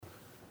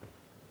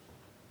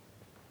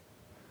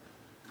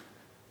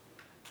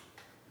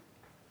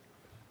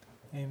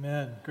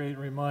Amen. Great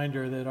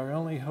reminder that our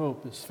only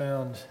hope is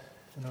found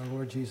in our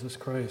Lord Jesus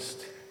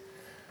Christ.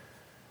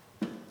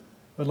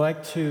 I'd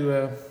like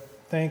to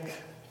thank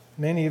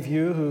many of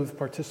you who've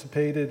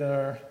participated in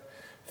our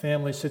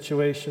family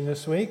situation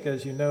this week.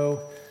 As you know,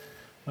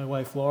 my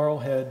wife Laurel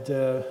had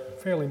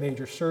fairly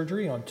major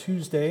surgery on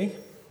Tuesday,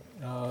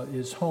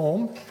 is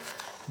home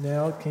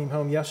now, came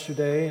home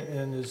yesterday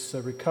and is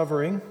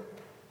recovering.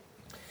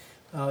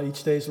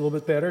 Each day is a little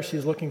bit better.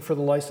 She's looking for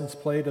the license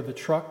plate of the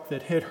truck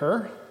that hit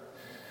her.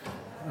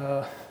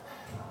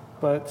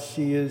 But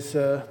she is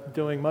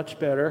doing much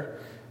better.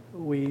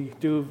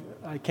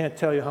 I can't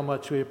tell you how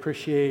much we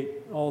appreciate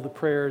all the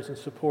prayers and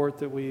support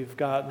that we've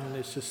gotten.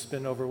 It's just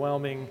been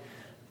overwhelming.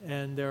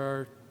 And there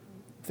are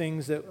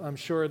things that I'm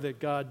sure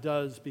that God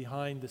does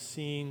behind the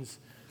scenes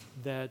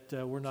that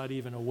we're not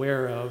even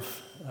aware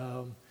of.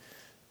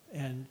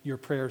 And your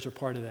prayers are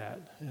part of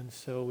that. And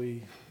so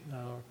we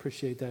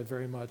appreciate that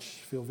very much,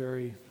 feel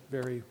very,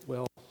 very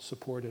well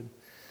supported.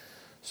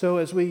 So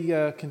as we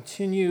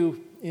continue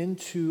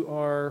into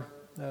our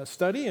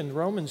study in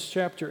Romans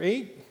chapter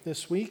 8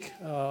 this week,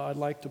 I'd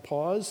like to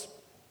pause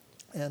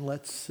and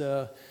let's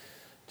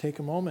take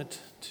a moment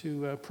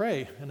to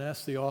pray and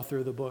ask the author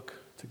of the book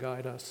to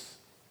guide us.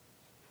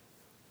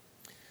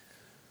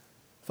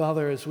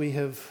 Father, as we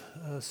have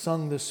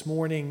sung this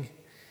morning,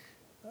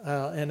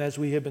 and as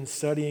we have been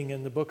studying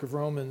in the book of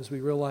Romans, we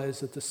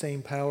realize that the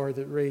same power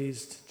that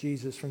raised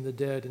Jesus from the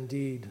dead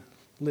indeed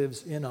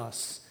lives in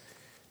us.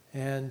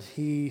 And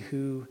he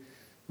who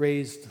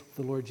raised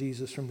the Lord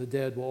Jesus from the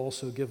dead will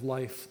also give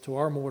life to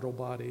our mortal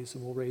bodies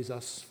and will raise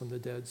us from the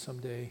dead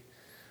someday.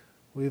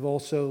 We've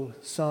also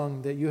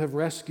sung that you have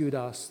rescued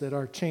us, that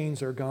our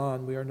chains are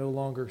gone. We are no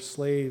longer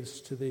slaves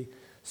to the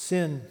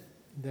sin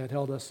that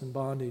held us in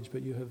bondage,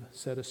 but you have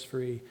set us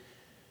free.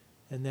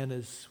 And then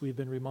as we've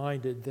been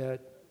reminded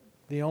that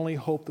the only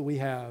hope that we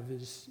have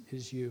is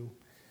you.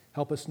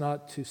 Help us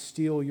not to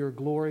steal your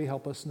glory.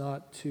 Help us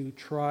not to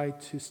try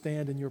to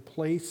stand in your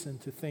place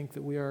and to think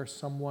that we are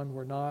someone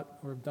we're not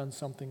or have done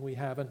something we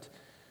haven't,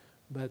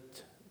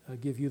 but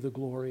give you the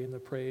glory and the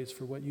praise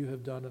for what you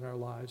have done in our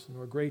lives. And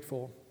we're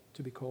grateful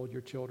to be called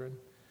your children.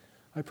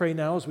 I pray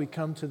now as we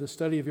come to the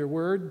study of your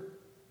word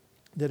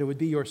that it would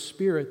be your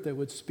Spirit that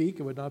would speak.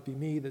 It would not be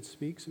me that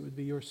speaks. It would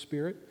be your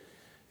Spirit.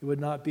 It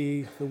would not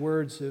be the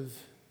words of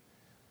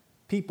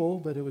people,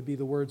 but it would be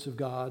the words of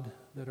God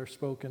that are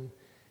spoken.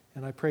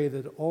 And I pray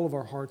that all of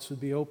our hearts would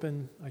be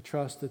open. I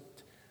trust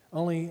that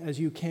only as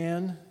you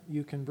can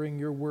bring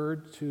your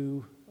word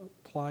to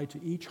apply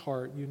to each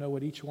heart. You know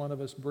what each one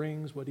of us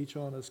brings, what each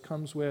one of us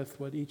comes with,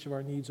 what each of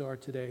our needs are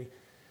today.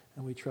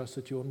 And we trust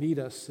that you will meet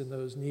us in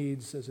those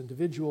needs as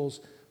individuals,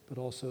 but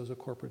also as a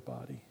corporate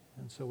body.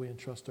 And so we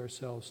entrust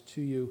ourselves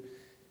to you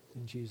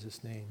in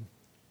Jesus' name.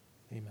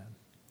 Amen.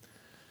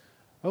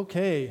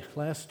 Okay,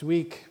 last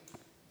week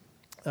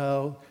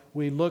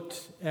we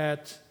looked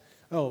at,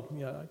 I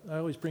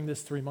always bring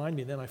this to remind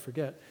me, then I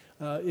forget.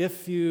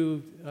 If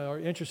you are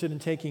interested in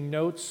taking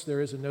notes,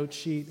 there is a note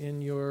sheet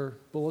in your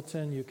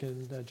bulletin. You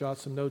can jot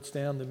some notes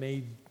down.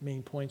 The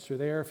main points are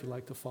there if you'd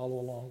like to follow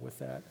along with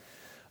that.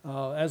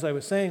 As I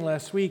was saying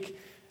last week,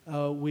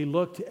 we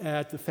looked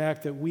at the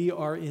fact that we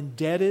are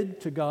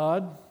indebted to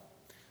God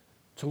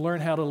to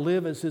learn how to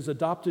live as his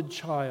adopted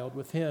child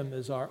with him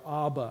as our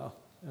Abba,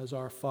 as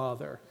our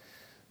Father.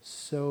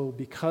 So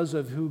because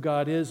of who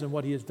God is and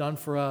what he has done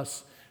for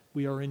us,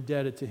 we are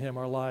indebted to him.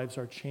 Our lives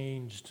are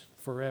changed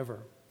forever.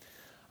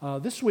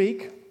 This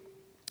week,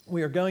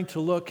 we are going to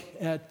look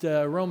at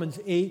Romans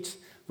 8,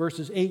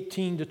 verses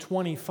 18 to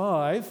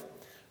 25.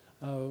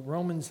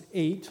 Romans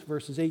 8,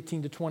 verses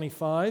 18 to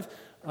 25.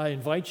 I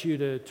invite you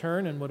to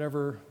turn in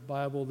whatever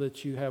Bible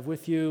that you have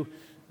with you,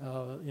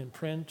 in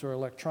print or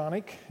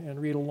electronic, and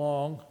read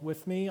along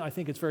with me. I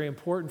think it's very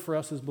important for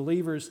us as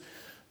believers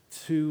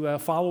to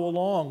follow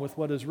along with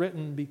what is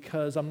written,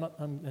 because I'm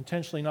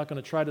intentionally not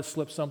going to try to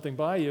slip something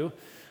by you,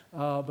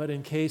 but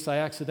in case I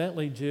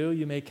accidentally do,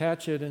 you may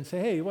catch it and say,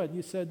 hey, what,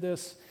 you said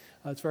this?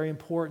 It's very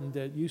important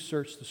that you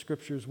search the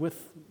Scriptures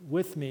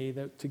with me,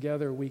 that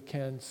together we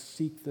can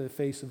seek the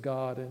face of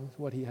God and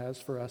what he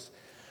has for us.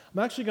 I'm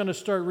actually going to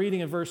start reading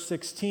in verse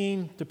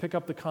 16 to pick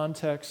up the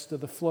context of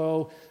the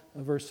flow.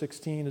 Verse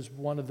 16 is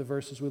one of the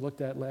verses we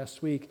looked at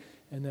last week,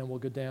 and then we'll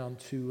go down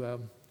to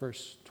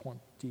verse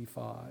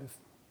 25.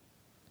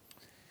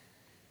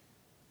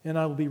 And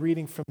I will be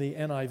reading from the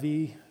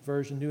NIV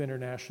version, New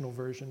International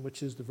Version,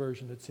 which is the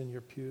version that's in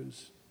your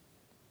pews.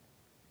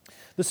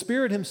 The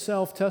Spirit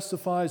himself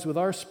testifies with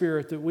our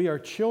spirit that we are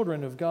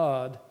children of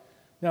God.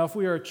 Now, if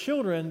we are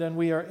children, then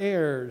we are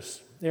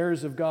heirs,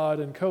 heirs of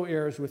God and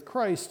co-heirs with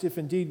Christ, if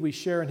indeed we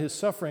share in his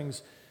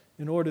sufferings,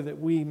 in order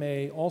that we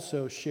may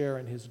also share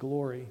in his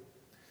glory.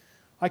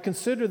 I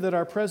consider that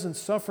our present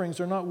sufferings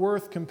are not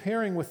worth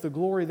comparing with the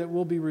glory that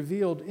will be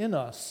revealed in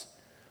us.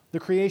 The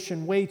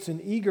creation waits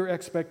in eager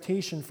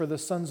expectation for the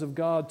sons of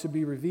God to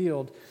be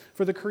revealed.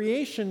 For the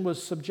creation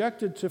was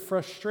subjected to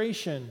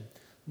frustration,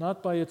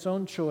 not by its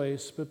own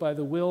choice, but by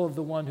the will of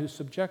the one who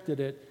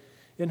subjected it,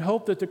 in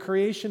hope that the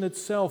creation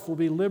itself will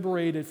be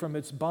liberated from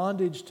its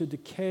bondage to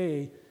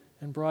decay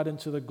and brought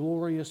into the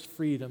glorious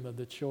freedom of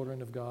the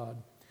children of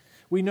God.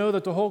 We know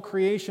that the whole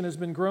creation has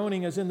been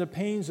groaning as in the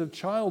pains of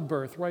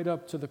childbirth right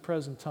up to the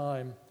present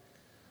time.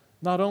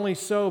 Not only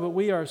so, but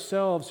we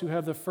ourselves who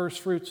have the first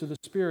fruits of the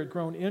Spirit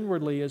groan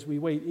inwardly as we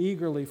wait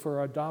eagerly for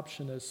our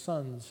adoption as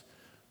sons,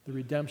 the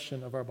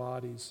redemption of our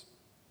bodies.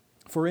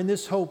 For in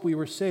this hope we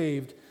were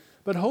saved,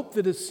 but hope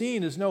that is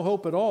seen is no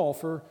hope at all,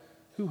 for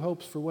who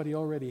hopes for what he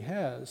already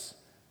has?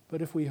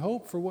 But if we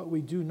hope for what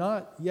we do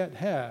not yet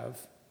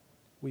have,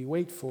 we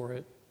wait for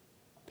it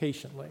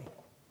patiently.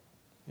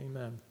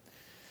 Amen.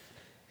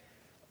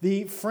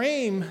 The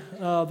frame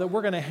that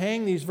we're going to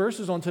hang these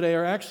verses on today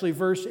are actually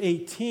verse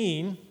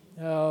 18.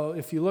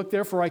 If you look,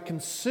 therefore, I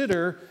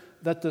consider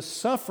that the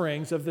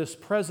sufferings of this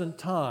present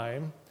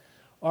time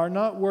are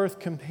not worth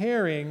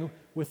comparing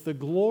with the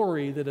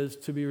glory that is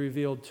to be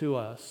revealed to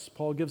us.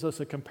 Paul gives us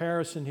a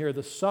comparison here,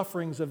 the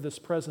sufferings of this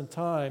present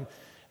time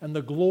and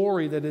the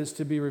glory that is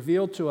to be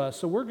revealed to us.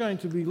 So we're going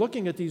to be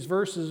looking at these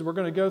verses. We're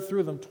going to go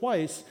through them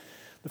twice.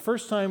 The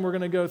first time we're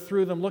going to go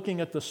through them looking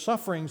at the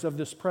sufferings of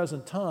this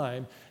present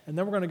time, and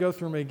then we're going to go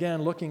through them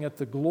again looking at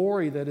the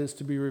glory that is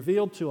to be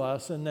revealed to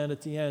us, and then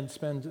at the end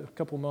spend a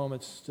couple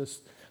moments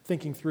just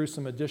thinking through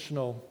some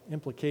additional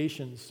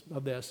implications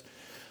of this.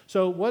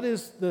 So what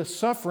is the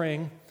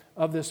suffering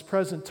of this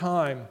present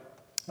time?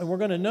 And we're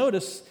going to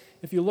notice,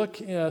 if you look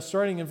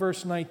starting in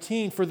verse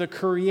 19, for the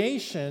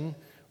creation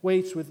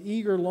waits with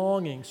eager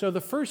longing. So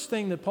the first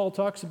thing that Paul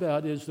talks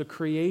about is the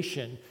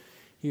creation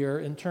here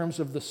in terms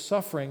of the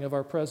suffering of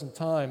our present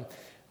time.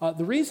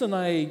 The reason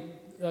I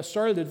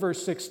started at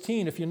verse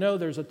 16, if you know,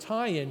 there's a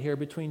tie-in here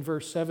between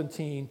verse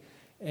 17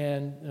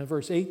 and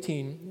verse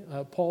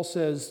 18. Paul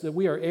says that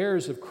we are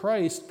heirs of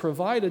Christ,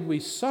 provided we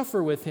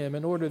suffer with him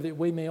in order that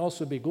we may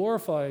also be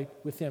glorified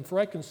with him. For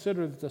I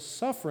consider that the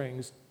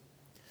sufferings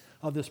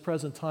of this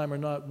present time are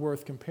not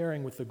worth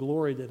comparing with the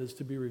glory that is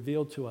to be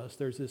revealed to us.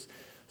 There's this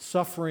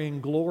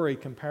suffering glory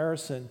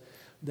comparison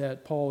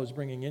that Paul is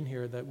bringing in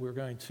here that we're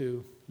going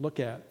to look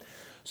at.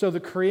 So the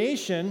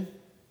creation,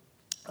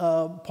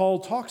 Paul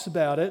talks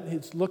about it.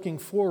 He's looking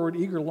forward,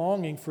 eager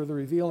longing for the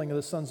revealing of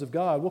the sons of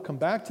God. We'll come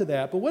back to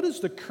that. But what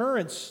is the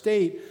current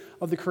state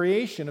of the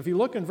creation? If you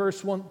look in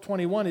verse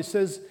 21, it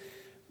says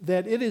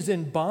that it is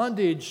in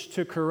bondage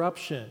to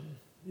corruption.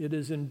 It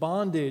is in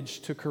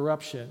bondage to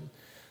corruption.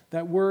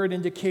 That word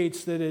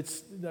indicates that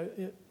it's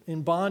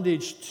in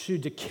bondage to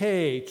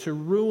decay, to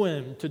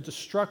ruin, to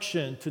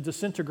destruction, to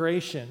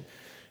disintegration.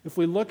 If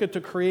we look at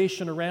the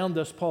creation around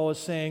us, Paul is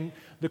saying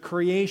the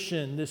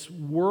creation, this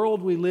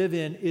world we live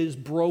in, is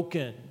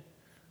broken.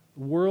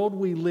 The world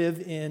we live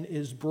in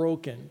is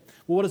broken.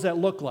 Well, what does that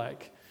look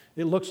like?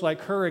 It looks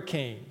like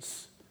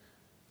hurricanes.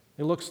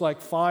 It looks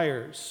like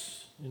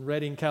fires in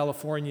Redding,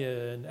 California,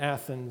 and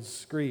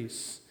Athens,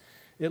 Greece.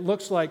 It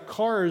looks like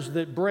cars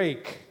that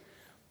break,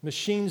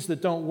 machines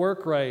that don't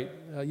work right.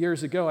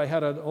 Years ago, I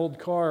had an old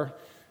car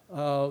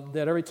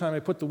that every time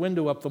I put the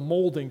window up, the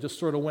molding just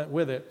sort of went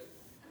with it.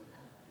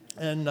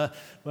 And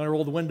when I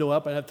rolled the window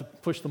up, I had to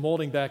push the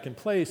molding back in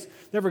place.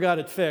 Never got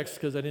it fixed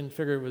because I didn't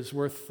figure it was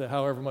worth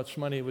however much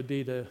money it would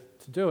be to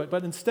do it.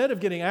 But instead of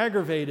getting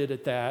aggravated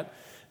at that,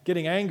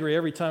 getting angry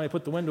every time I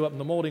put the window up and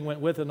the molding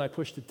went with it and I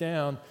pushed it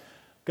down,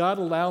 God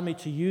allowed me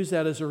to use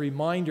that as a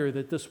reminder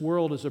that this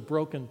world is a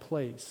broken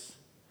place.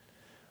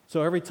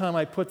 So every time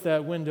I put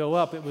that window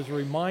up, it was a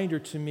reminder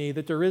to me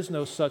that there is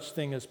no such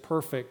thing as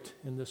perfect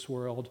in this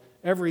world.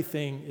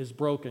 Everything is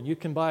broken. You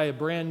can buy a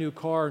brand new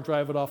car and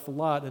drive it off the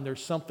lot, and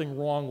there's something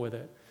wrong with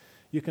it.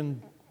 You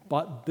can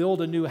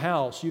build a new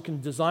house. You can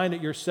design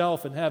it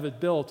yourself and have it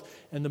built,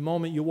 and the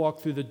moment you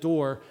walk through the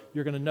door,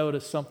 you're going to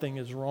notice something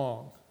is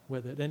wrong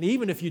with it. And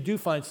even if you do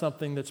find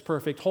something that's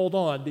perfect, hold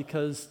on,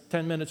 because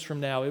 10 minutes from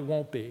now, it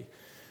won't be.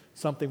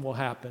 Something will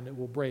happen. It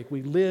will break.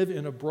 We live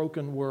in a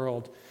broken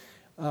world.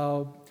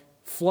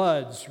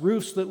 Floods,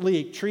 roofs that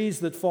leak, trees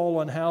that fall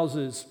on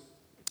houses,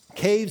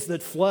 caves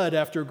that flood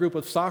after a group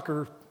of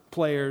soccer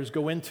players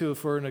go into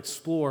for an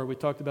explore. We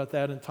talked about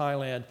that in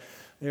Thailand.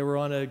 They were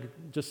on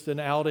just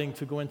an outing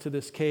to go into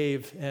this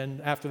cave,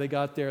 and after they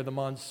got there, the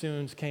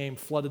monsoons came,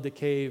 flooded the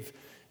cave,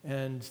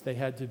 and they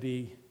had to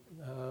be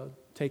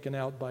taken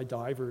out by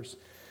divers.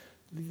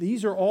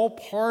 These are all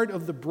part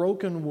of the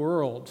broken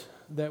world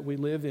that we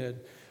live in.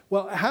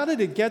 Well, how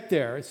did it get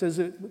there? It says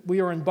that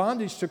we are in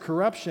bondage to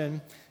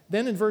corruption.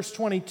 Then in verse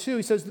 22,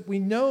 he says that we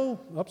know,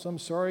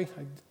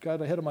 I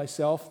got ahead of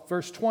myself.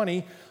 Verse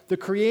 20, the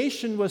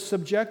creation was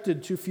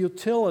subjected to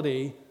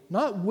futility,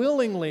 not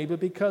willingly, but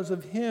because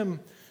of him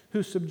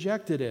who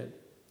subjected it.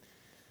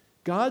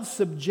 God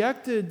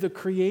subjected the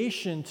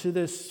creation to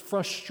this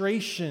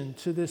frustration,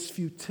 to this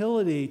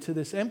futility, to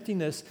this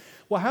emptiness.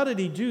 Well, how did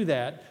he do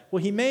that?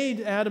 Well, he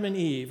made Adam and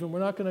Eve, and we're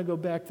not going to go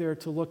back there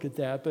to look at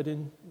that, but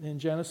in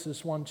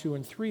Genesis 1, 2,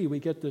 and 3, we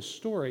get this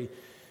story.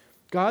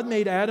 God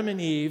made Adam and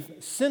Eve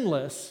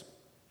sinless,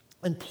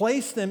 and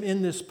placed them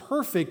in this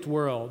perfect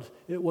world.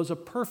 It was a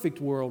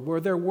perfect world where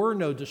there were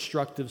no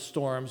destructive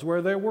storms,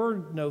 where there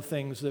were no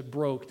things that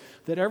broke,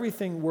 that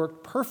everything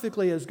worked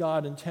perfectly as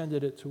God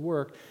intended it to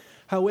work.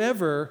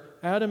 However,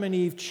 Adam and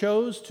Eve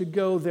chose to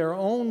go their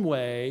own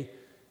way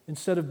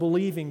instead of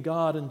believing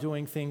God and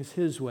doing things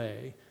His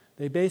way.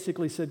 They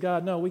basically said,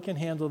 God, no, we can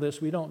handle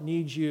this. We don't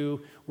need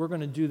you. We're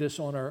going to do this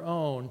on our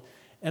own.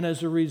 And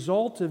as a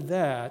result of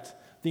that,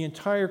 the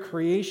entire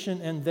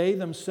creation and they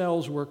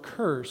themselves were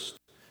cursed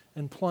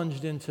and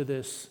plunged into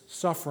this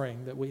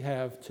suffering that we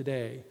have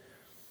today.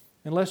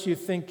 Unless you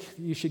think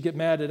you should get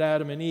mad at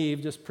Adam and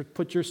Eve, just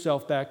put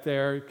yourself back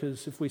there,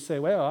 because if we say,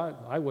 well,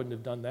 I wouldn't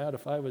have done that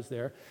if I was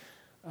there,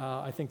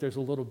 I think there's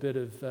a little bit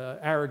of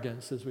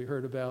arrogance, as we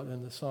heard about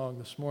in the song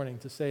this morning,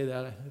 to say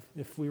that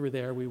if we were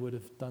there, we would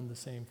have done the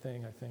same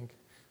thing, I think.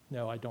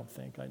 No, I don't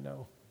think, I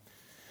know.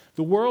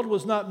 The world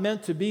was not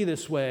meant to be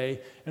this way,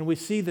 and we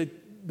see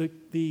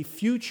that the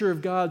future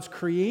of God's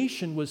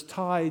creation was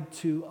tied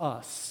to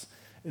us.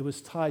 It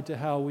was tied to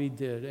how we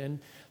did. And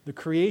the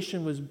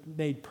creation was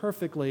made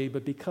perfectly,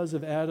 but because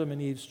of Adam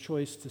and Eve's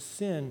choice to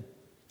sin,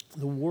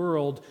 the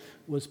world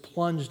was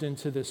plunged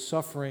into this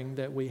suffering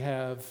that we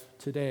have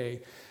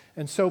today.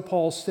 And so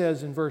Paul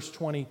says in verse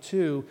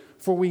 22,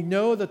 "For we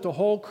know that the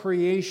whole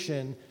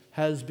creation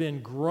has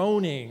been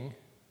groaning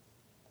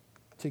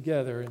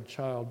together in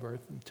childbirth,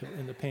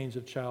 in the pains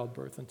of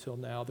childbirth until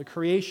now." The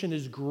creation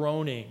is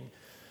groaning.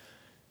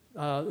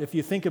 If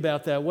you think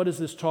about that, what is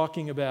this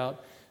talking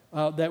about?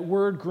 That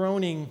word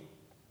groaning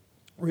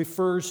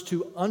refers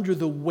to under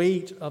the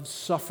weight of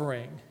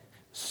suffering,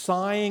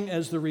 sighing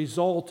as the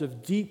result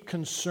of deep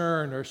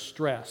concern or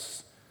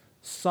stress.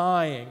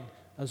 Sighing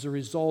as a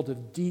result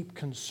of deep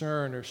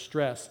concern or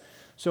stress.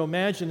 So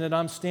imagine that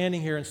I'm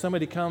standing here and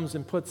somebody comes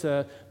and puts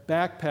an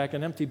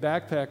empty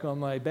backpack on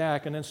my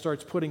back, and then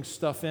starts putting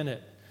stuff in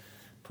it.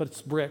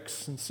 Puts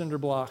bricks and cinder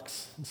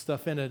blocks and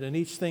stuff in it. And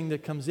each thing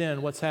that comes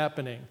in, what's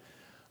happening?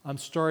 I'm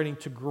starting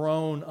to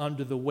groan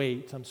under the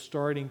weight. I'm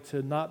starting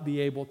to not be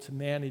able to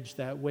manage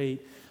that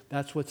weight.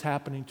 That's what's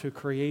happening to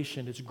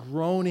creation. It's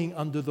groaning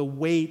under the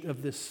weight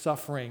of this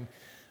suffering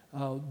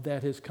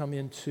that has come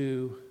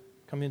into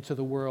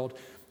the world.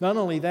 Not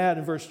only that,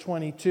 in verse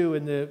 22,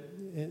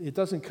 it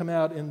doesn't come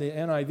out in the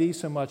NIV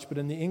so much, but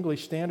in the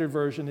English Standard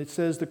Version, it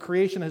says the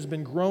creation has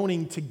been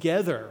groaning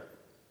together.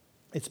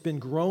 It's been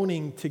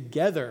groaning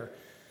together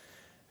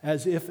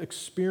as if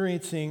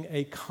experiencing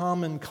a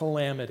common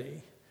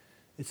calamity.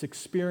 It's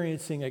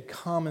experiencing a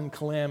common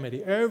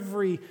calamity.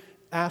 Every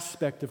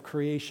aspect of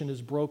creation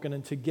is broken,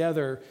 and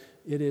together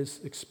it is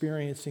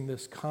experiencing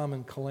this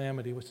common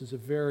calamity, which is a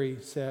very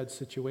sad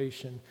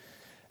situation.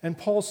 And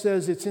Paul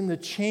says it's in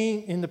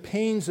the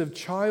pains of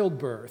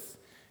childbirth.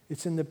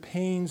 It's in the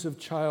pains of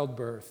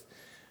childbirth.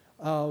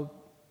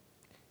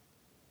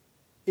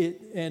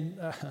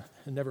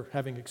 Never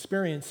having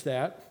experienced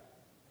that,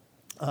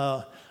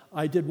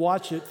 I did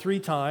watch it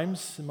 3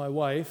 times, and my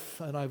wife,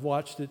 and I've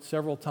watched it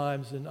several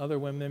times in other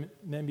women.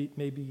 Many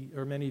of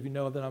you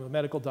know that I'm a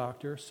medical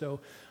doctor, so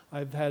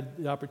I've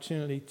had the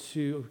opportunity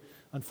to,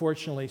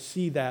 unfortunately,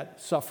 see that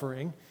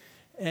suffering.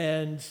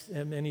 And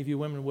many of you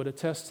women would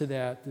attest to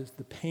that,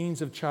 the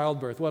pains of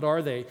childbirth. What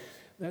are they?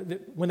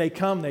 When they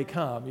come, they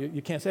come.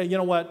 You can't say, you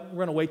know what, we're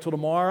going to wait till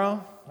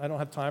tomorrow. I don't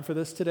have time for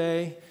this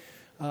today.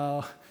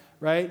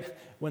 Right?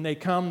 When they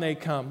come, they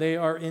come. They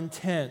are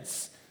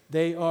intense.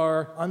 They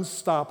are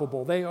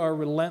unstoppable. They are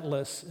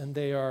relentless, and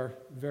they are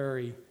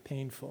very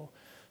painful.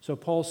 So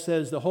Paul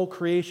says the whole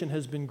creation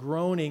has been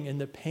groaning in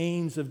the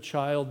pains of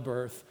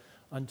childbirth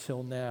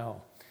until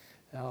now.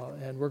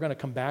 And we're going to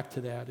come back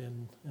to that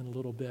in a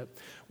little bit.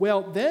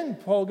 Well, then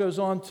Paul goes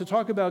on to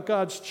talk about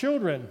God's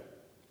children.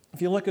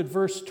 If you look at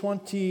verse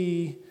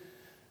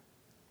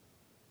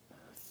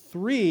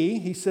 23,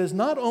 he says,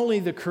 not only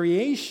the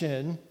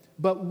creation,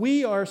 but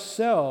we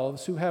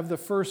ourselves who have the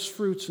first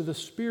fruits of the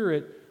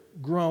Spirit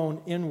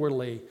groan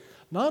inwardly.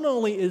 Not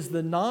only is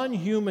the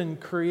non-human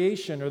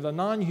creation or the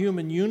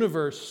non-human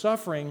universe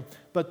suffering,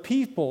 but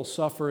people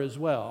suffer as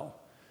well.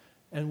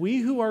 And we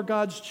who are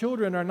God's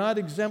children are not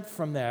exempt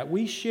from that.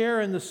 We share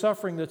in the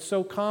suffering that's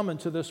so common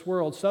to this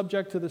world,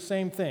 subject to the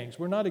same things.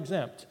 We're not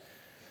exempt.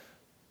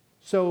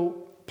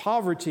 So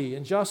poverty,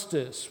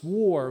 injustice,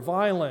 war,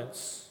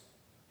 violence,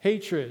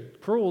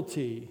 hatred,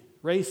 cruelty,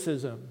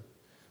 racism,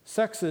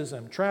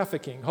 sexism,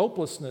 trafficking,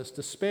 hopelessness,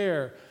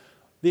 despair,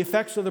 the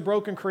effects of the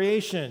broken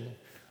creation.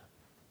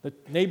 The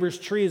neighbor's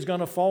tree is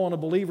going to fall on a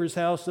believer's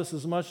house just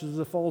as much as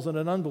it falls in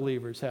an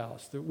unbeliever's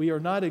house. That we are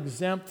not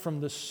exempt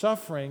from the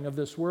suffering of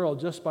this world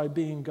just by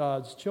being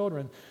God's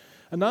children.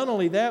 And not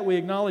only that, we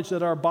acknowledge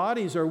that our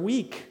bodies are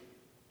weak.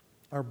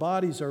 Our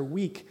bodies are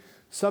weak,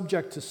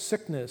 subject to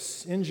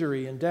sickness,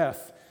 injury, and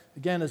death.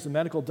 Again, as a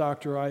medical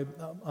doctor,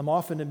 I'm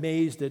often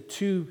amazed at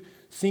 2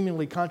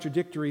 seemingly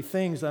contradictory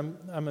things.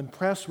 I'm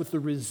impressed with the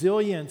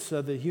resilience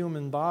of the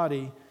human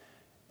body,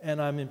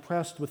 and I'm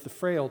impressed with the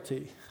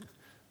frailty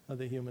of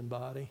the human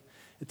body.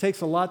 It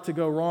takes a lot to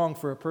go wrong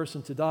for a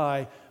person to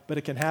die, but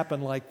it can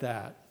happen like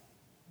that.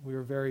 We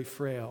are very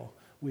frail.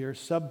 We are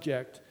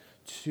subject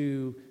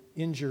to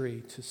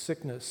injury, to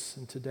sickness,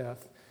 and to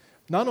death.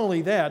 Not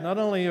only that, not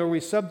only are we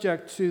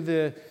subject to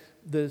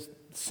the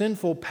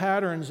sinful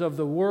patterns of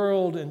the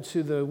world and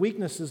to the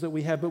weaknesses that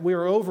we have, but we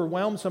are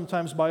overwhelmed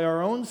sometimes by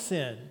our own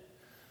sin,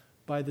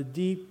 by the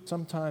deep,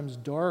 sometimes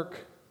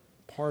dark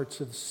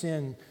parts of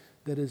sin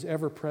that is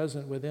ever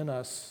present within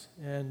us.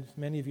 And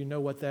many of you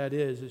know what that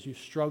is as you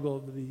struggle,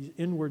 these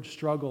inward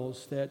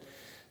struggles that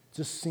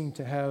just seem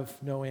to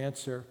have no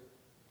answer.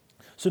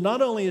 So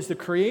not only is the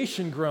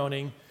creation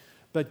groaning,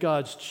 but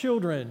God's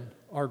children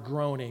are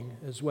groaning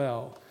as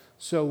well.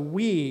 So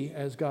we,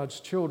 as God's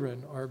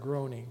children, are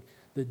groaning.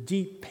 The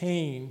deep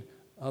pain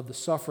of the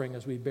suffering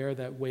as we bear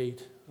that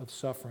weight of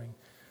suffering.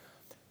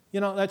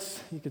 You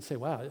could say,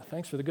 wow,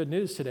 thanks for the good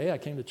news today. I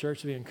came to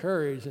church to be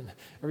encouraged, and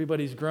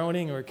everybody's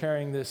groaning or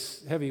carrying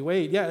this heavy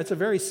weight. Yeah, it's a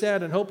very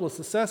sad and hopeless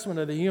assessment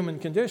of the human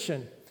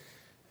condition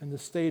and the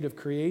state of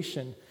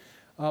creation.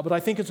 But I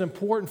think it's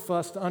important for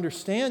us to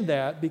understand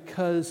that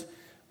because,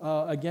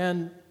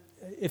 again,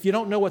 if you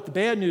don't know what the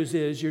bad news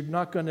is, you're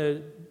not going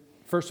to,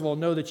 first of all,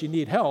 know that you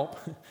need help.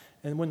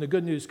 And when the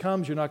good news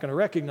comes, you're not going to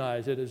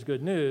recognize it as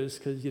good news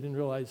because you didn't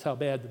realize how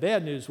bad the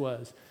bad news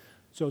was.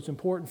 So it's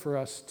important for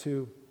us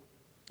to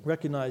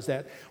recognize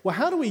that. Well,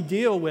 how do we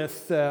deal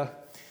with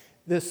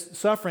this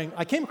suffering?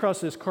 I came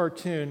across this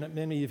cartoon.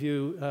 Many of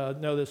you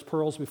know this,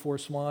 Pearls Before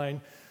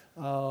Swine,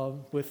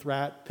 with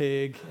rat,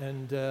 pig,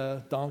 and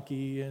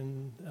donkey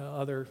and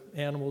other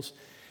animals.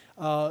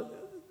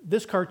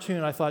 This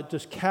cartoon, I thought,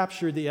 just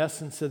captured the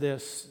essence of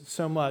this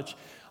so much.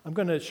 I'm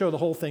going to show the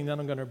whole thing, then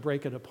I'm going to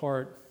break it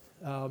apart.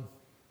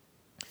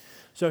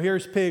 So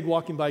here's Pig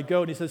walking by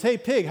Goat, and he says, "Hey,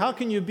 Pig, how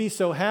can you be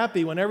so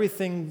happy with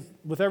everything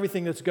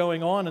that's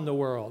going on in the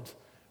world?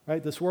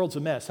 Right? This world's a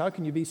mess. How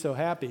can you be so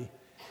happy?"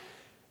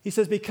 He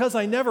says, "Because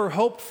I never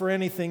hoped for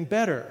anything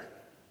better.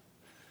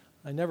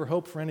 I never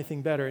hoped for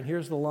anything better." And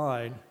here's the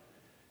line: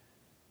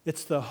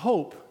 "It's the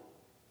hope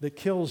that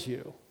kills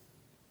you.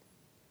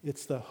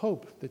 It's the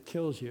hope that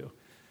kills you."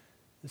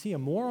 Is he a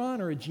moron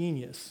or a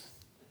genius?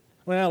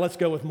 Well, let's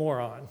go with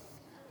moron.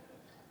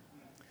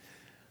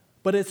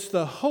 But it's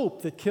the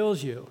hope that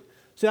kills you.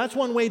 So that's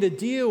one way to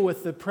deal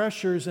with the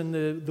pressures and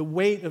the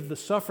weight of the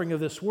suffering of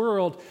this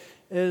world,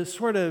 is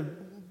sort of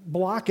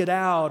block it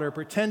out or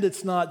pretend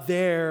it's not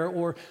there,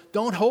 or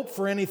don't hope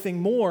for anything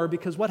more,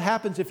 because what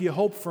happens if you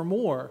hope for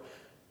more?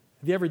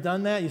 Have you ever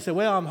done that? You say,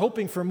 well, I'm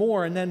hoping for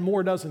more, and then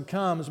more doesn't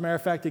come. As a matter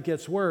of fact, it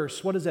gets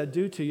worse. What does that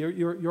do to you?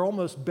 You're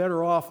almost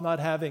better off not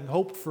having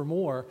hoped for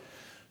more.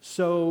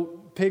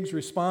 So Pig's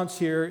response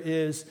here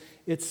is,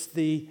 it's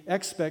the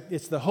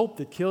hope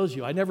that kills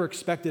you. I never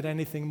expected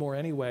anything more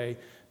anyway,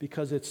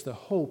 because it's the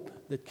hope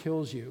that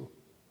kills you.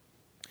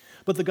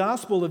 But the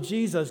gospel of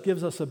Jesus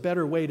gives us a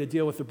better way to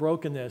deal with the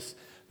brokenness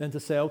than to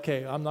say,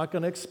 okay, I'm not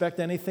going to expect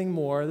anything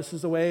more. This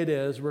is the way it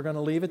is. We're going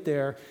to leave it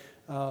there.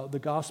 The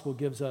gospel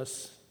gives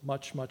us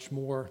much, much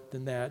more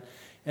than that.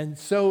 And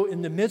so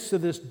in the midst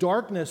of this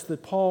darkness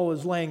that Paul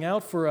is laying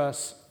out for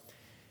us,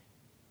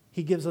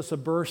 he gives us a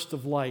burst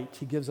of light.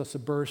 He gives us a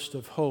burst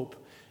of hope.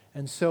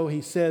 And so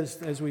he says,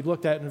 as we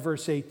looked at in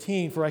verse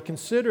 18, "For I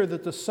consider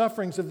that the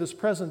sufferings of this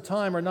present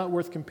time are not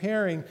worth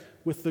comparing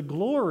with the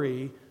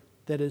glory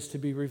that is to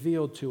be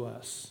revealed to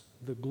us."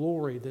 The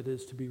glory that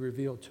is to be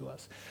revealed to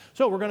us.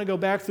 So we're going to go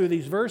back through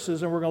these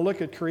verses, and we're going to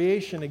look at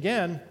creation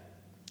again.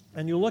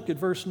 And you look at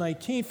verse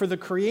 19. "For the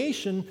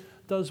creation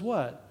does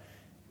what?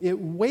 It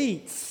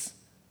waits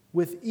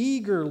with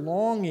eager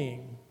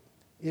longing."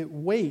 It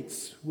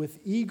waits with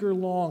eager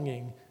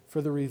longing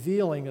for the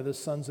revealing of the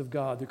sons of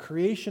God. The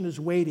creation is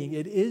waiting.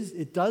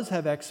 It does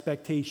have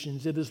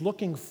expectations. It is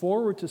looking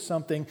forward to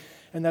something,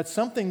 and that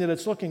something that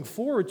it's looking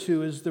forward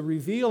to is the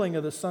revealing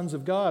of the sons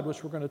of God,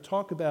 which we're going to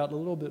talk about a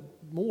little bit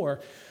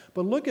more.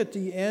 But look at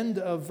the end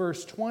of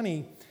verse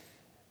 20.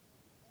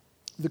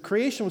 "The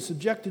creation was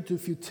subjected to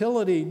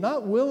futility,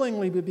 not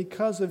willingly, but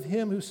because of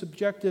him who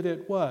subjected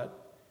it,"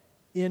 what?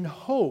 "In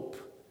hope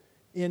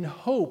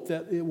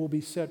that it will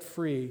be set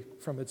free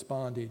from its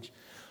bondage."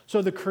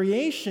 So the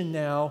creation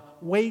now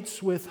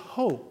waits with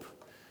hope.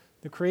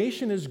 The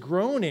creation is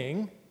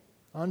groaning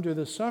under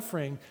the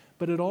suffering,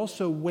 but it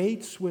also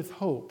waits with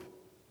hope.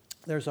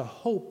 There's a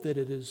hope that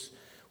it is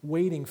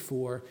waiting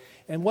for.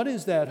 And what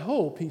is that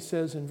hope? He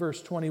says in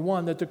verse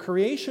 21, that the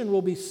creation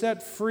will be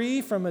set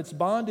free from its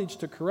bondage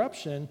to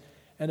corruption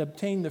and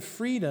obtain the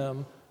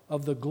freedom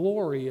of the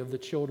glory of the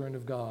children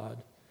of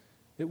God.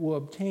 It will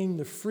obtain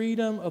the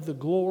freedom of the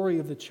glory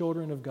of the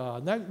children of God.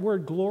 And that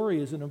word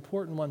glory is an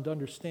important one to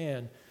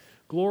understand.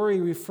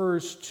 Glory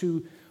refers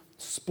to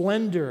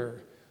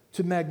splendor,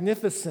 to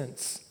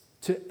magnificence,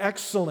 to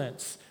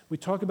excellence. We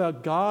talk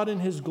about God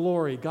in His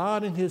glory,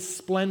 God in His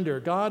splendor,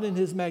 God in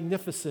His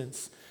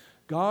magnificence,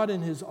 God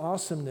in His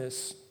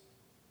awesomeness.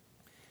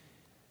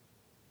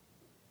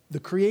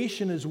 The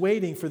creation is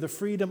waiting for the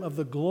freedom of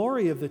the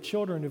glory of the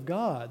children of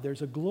God.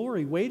 There's a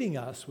glory waiting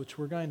us, which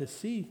we're going to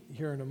see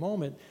here in a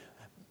moment.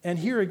 And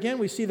here again,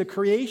 we see the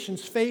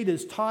creation's fate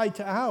is tied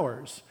to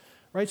ours,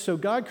 right? So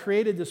God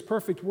created this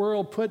perfect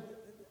world, put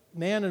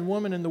man and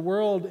woman in the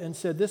world and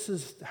said, this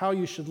is how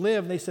you should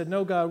live. And they said,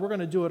 no, God, we're going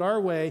to do it our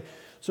way.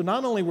 So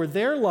not only were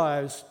their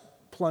lives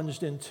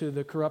plunged into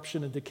the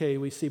corruption and decay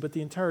we see, but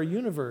the entire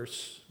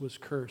universe was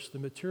cursed, the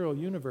material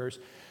universe.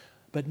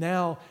 But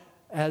now,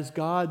 as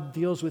God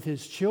deals with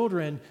his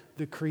children,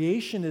 the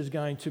creation is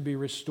going to be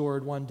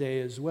restored one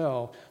day as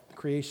well. The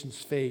creation's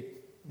fate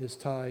is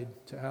tied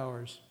to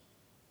ours.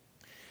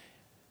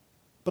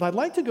 But I'd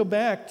like to go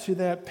back to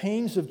that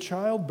pains of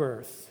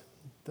childbirth.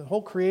 The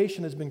whole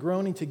creation has been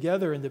groaning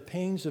together in the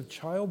pains of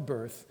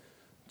childbirth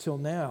till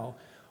now.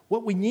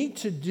 What we need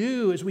to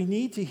do is we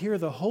need to hear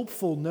the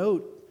hopeful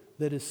note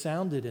that is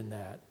sounded in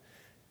that.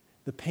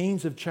 The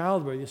pains of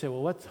childbirth. You say,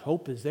 well, what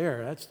hope is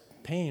there? That's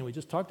pain. We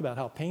just talked about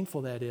how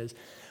painful that is.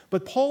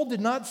 But Paul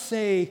did not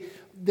say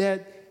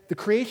that the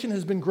creation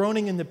has been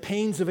groaning in the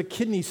pains of a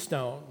kidney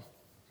stone.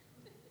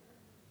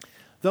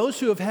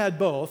 Those who have had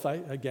both, I,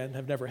 again,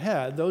 have never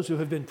had, those who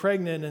have been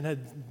pregnant and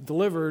had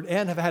delivered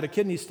and have had a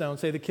kidney stone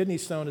say the kidney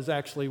stone is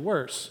actually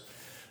worse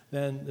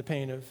than the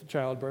pain of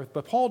childbirth.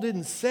 But Paul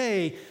didn't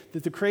say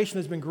that the creation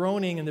has been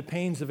groaning in the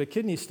pains of a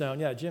kidney stone.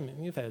 Yeah, Jim,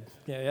 you've had,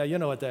 yeah, you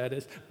know what that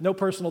is. No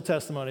personal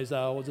testimonies,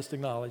 we'll just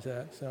acknowledge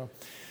that. So,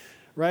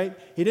 right?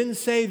 He didn't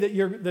say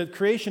that the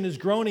creation is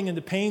groaning in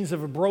the pains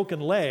of a broken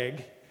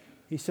leg.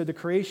 He said the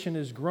creation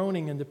is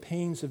groaning in the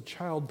pains of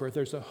childbirth.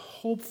 There's a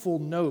hopeful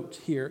note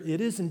here. It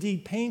is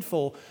indeed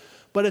painful,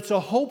 but it's a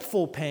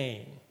hopeful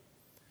pain.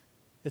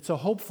 It's a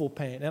hopeful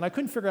pain. And I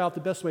couldn't figure out the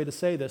best way to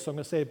say this, so I'm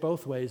going to say it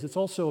both ways. It's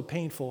also a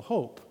painful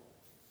hope.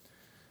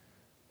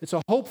 It's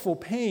a hopeful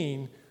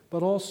pain,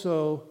 but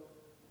also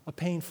a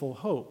painful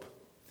hope.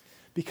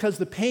 Because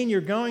the pain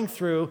you're going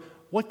through,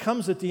 what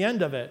comes at the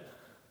end of it?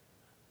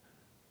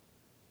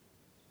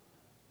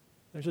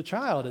 There's a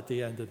child at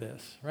the end of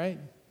this, right?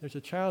 There's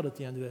a child at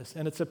the end of this.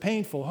 And it's a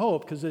painful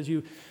hope because as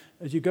you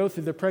go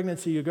through the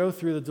pregnancy, you go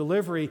through the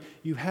delivery,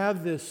 you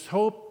have this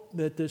hope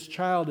that this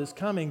child is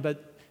coming,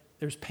 but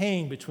there's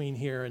pain between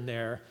here and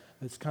there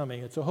that's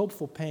coming. It's a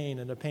hopeful pain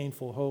and a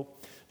painful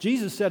hope.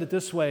 Jesus said it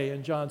this way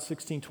in John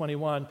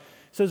 16:21. It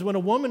says, when a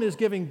woman is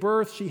giving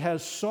birth, she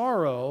has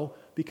sorrow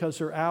because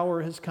her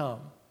hour has come.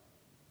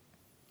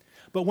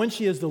 But when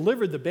she has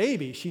delivered the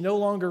baby, she no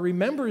longer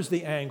remembers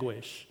the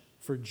anguish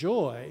for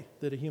joy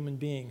that a human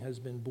being has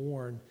been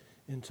born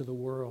into the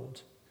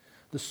world.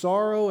 The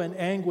sorrow and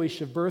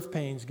anguish of birth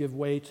pains give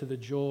way to the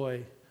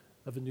joy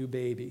of a new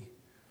baby.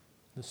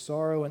 The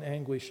sorrow and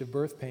anguish of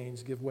birth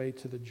pains give way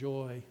to the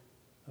joy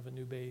of a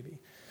new baby.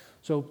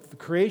 So the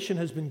creation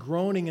has been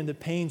groaning in the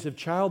pains of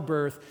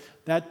childbirth.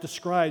 That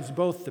describes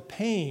both the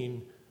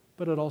pain,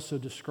 but it also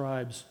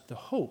describes the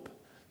hope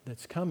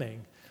that's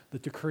coming,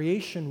 that the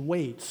creation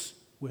waits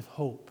with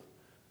hope,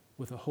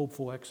 with a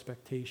hopeful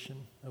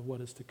expectation of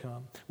what is to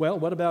come. Well,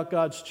 what about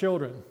God's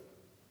children?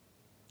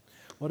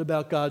 What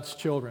about God's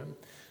children?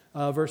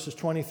 Verses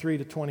 23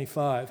 to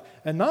 25.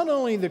 And not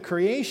only the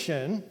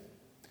creation,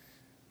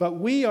 but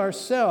we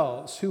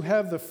ourselves who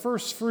have the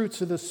first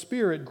fruits of the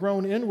Spirit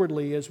groan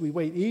inwardly as we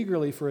wait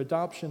eagerly for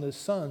adoption as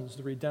sons,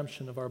 the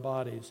redemption of our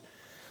bodies.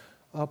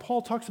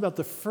 Paul talks about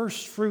the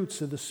first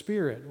fruits of the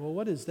Spirit. Well,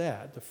 what is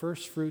that? The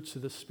first fruits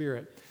of the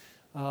Spirit.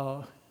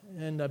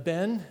 And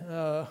Ben,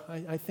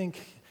 I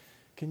think,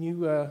 can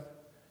you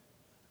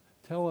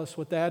tell us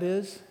what that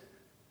is?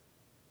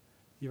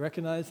 You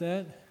recognize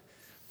that?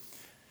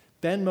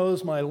 Ben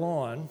mows my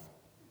lawn.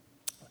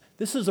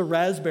 This is a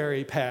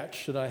raspberry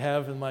patch that I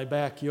have in my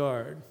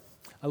backyard.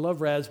 I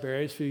love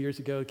raspberries. A few years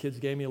ago, kids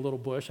gave me a little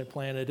bush. I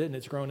planted it, and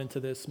it's grown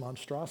into this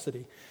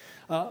monstrosity.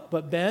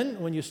 But Ben,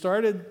 when you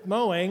started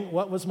mowing,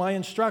 what was my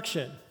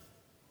instruction?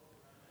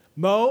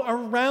 Mow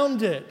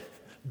around it.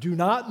 Do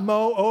not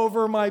mow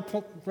over my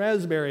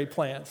raspberry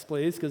plants,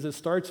 please, because it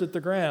starts at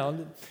the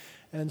ground.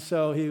 And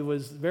so he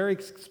was very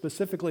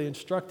specifically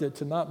instructed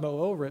to not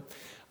mow over it.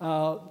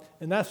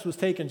 And that was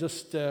taken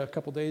just a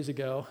couple days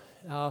ago.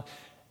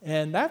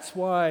 And that's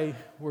why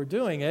we're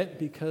doing it,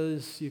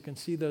 because you can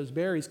see those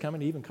berries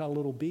coming. You even caught a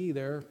little bee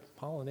there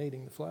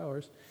pollinating the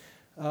flowers.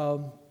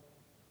 But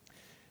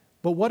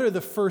what are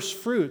the first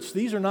fruits?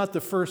 These are not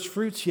the first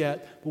fruits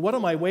yet, but what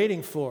am I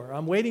waiting for?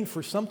 I'm waiting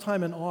for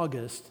sometime in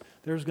August,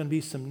 there's going to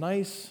be some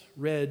nice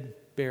red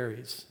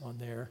berries on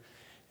there.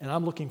 And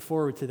I'm looking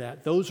forward to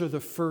that. Those are the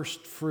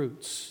first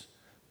fruits.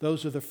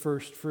 Those are the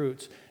first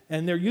fruits.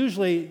 And they're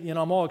usually,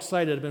 I'm all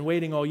excited. I've been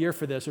waiting all year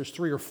for this. There's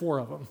 3 or 4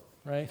 of them,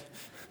 right?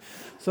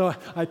 So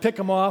I pick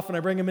them off and I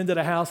bring them into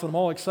the house and I'm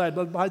all excited.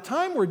 But by the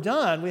time we're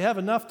done, we have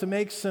enough to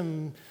make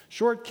some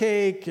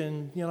shortcake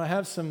and,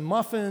 have some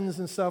muffins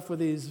and stuff with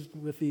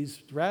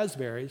these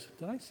raspberries.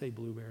 Did I say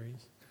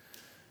blueberries?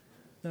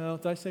 No,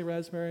 did I say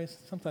raspberries?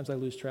 Sometimes I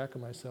lose track of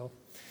myself.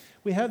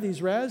 We have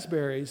these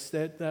raspberries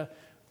that...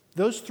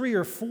 Those 3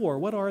 or 4,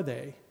 what are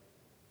they?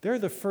 They're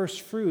the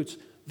first fruits.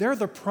 They're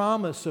the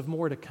promise of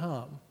more to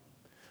come.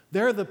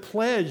 They're the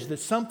pledge that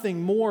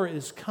something more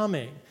is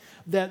coming.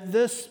 That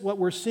what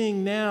we're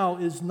seeing now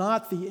is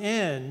not the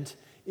end,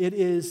 it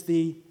is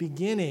the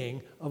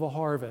beginning of a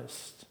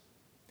harvest.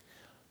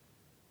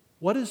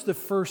 What is the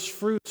first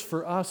fruits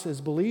for us as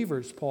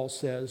believers, Paul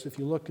says, if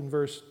you look in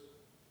verse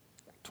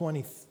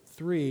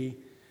 23,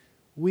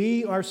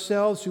 we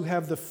ourselves who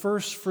have the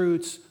first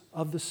fruits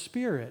of the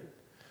Spirit.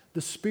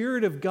 The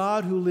Spirit of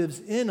God who lives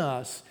in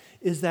us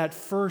is that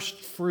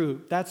first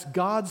fruit. That's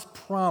God's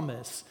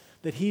promise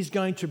that He's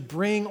going to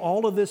bring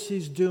all of this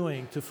He's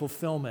doing to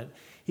fulfillment.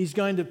 He's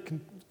going to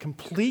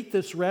complete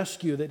this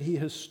rescue that He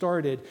has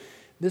started.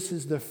 This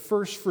is the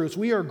first fruits.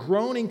 We are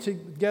groaning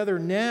together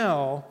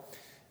now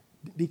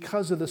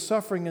because of the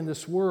suffering in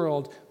this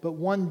world, but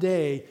one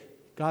day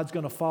God's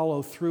going to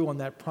follow through on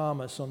that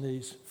promise on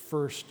these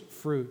first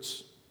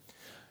fruits.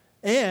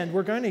 And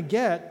we're going to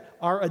get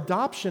our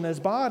adoption as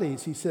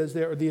bodies, he says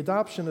there, or the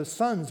adoption as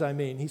sons, I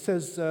mean. He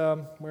says,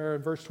 where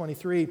in verse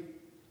 23,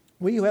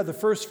 we who have the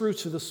first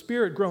fruits of the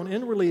Spirit groan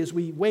inwardly as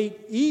we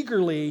wait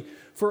eagerly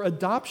for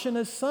adoption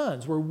as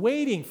sons. We're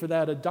waiting for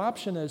that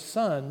adoption as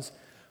sons,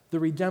 the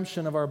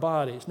redemption of our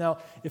bodies. Now,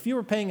 if you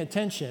were paying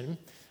attention,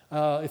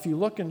 if you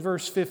look in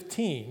verse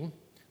 15,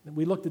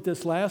 we looked at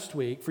this last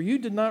week, for you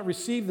did not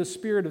receive the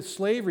spirit of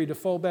slavery to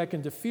fall back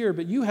into fear,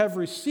 but you have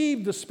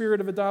received the spirit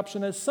of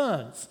adoption as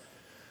sons.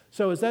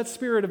 So is that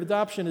spirit of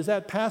adoption, is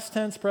that past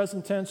tense,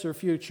 present tense, or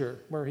future,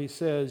 where he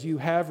says you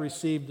have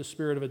received the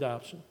spirit of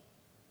adoption?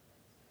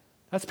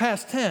 That's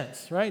past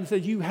tense, right? He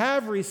says you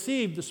have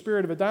received the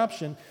spirit of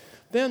adoption.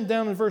 Then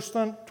down in verse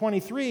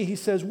 23, he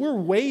says we're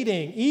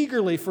waiting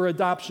eagerly for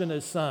adoption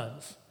as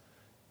sons.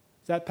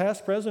 Is that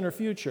past, present, or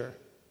future?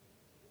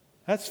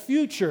 That's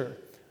future.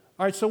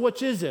 All right, so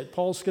which is it?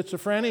 Paul's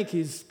schizophrenic,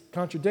 he's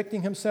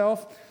contradicting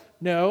himself?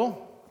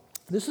 No.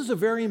 This is a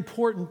very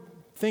important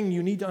thing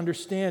you need to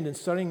understand in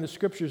studying the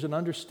Scriptures and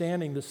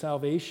understanding the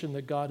salvation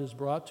that God has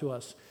brought to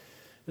us.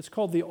 It's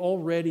called the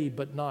already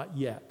but not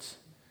yet.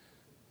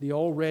 The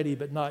already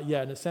but not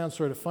yet. And it sounds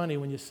sort of funny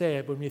when you say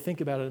it, but when you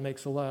think about it, it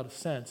makes a lot of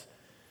sense.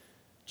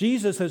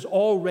 Jesus has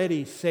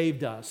already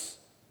saved us,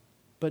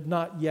 but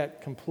not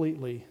yet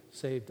completely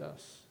saved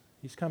us.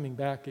 He's coming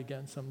back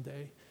again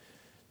someday.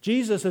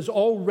 Jesus has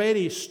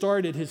already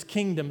started His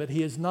kingdom, but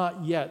He has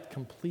not yet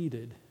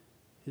completed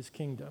His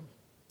kingdom.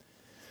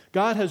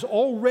 God has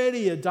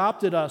already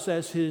adopted us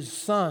as His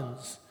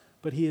sons,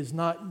 but He has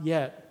not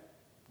yet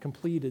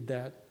completed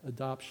that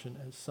adoption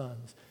as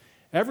sons.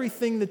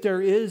 Everything that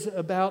there is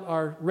about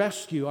our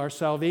rescue, our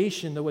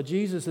salvation, that what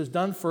Jesus has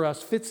done for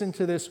us fits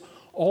into this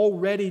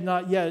already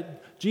not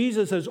yet.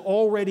 Jesus has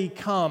already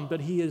come,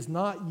 but He has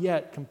not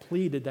yet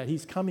completed that.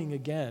 He's coming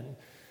again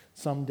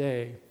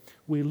someday.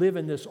 We live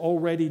in this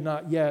already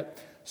not yet.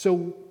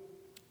 So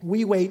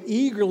we wait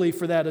eagerly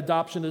for that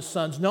adoption as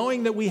sons,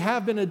 knowing that we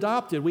have been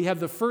adopted. We have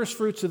the first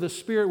fruits of the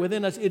Spirit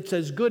within us. It's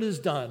as good as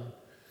done.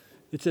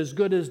 It's as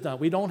good as done.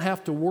 We don't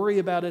have to worry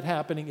about it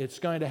happening. It's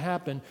going to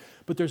happen.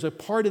 But there's a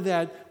part of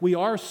that. We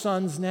are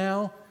sons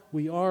now.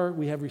 We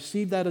have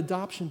received that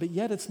adoption, but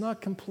yet it's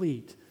not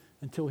complete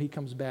until He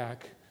comes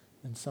back.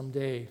 And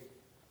someday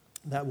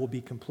that will be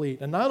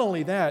complete. And not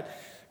only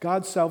that,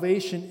 God's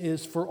salvation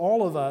is for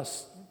all of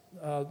us,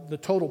 the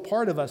total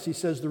part of us. He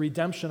says the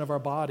redemption of our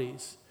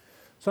bodies.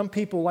 Some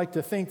people like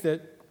to think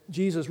that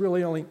Jesus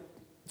really only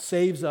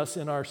saves us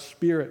in our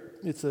spirit.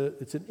 It's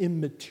an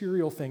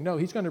immaterial thing. No,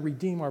 He's going to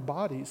redeem our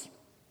bodies.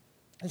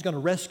 He's going to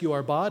rescue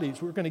our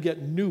bodies. We're going to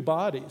get new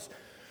bodies.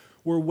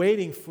 We're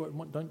waiting for,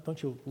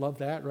 don't you love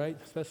that, right?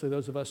 Especially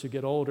those of us who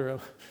get older,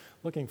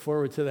 looking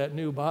forward to that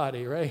new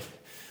body, right?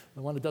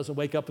 The one that doesn't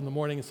wake up in the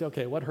morning and say,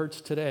 okay, what hurts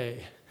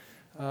today?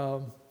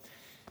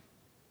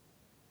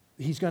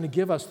 He's going to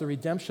give us the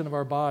redemption of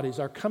our bodies.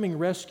 Our coming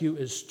rescue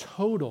is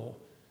total,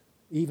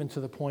 even to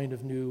the point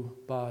of new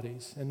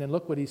bodies. And then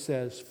look what he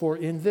says, for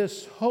in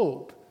this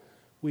hope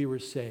we were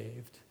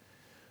saved.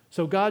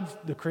 So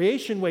the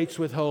creation waits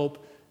with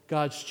hope.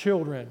 God's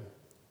children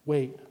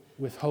wait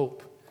with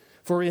hope.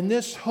 For in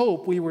this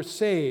hope we were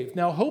saved.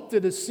 Now hope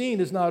that is seen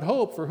is not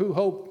hope, for who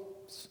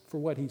hopes for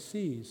what he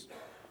sees?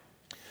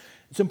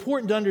 It's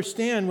important to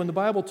understand when the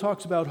Bible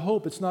talks about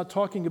hope, it's not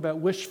talking about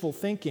wishful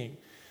thinking.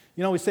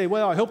 You know, we say,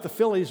 well, I hope the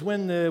Phillies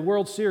win the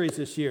World Series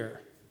this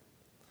year.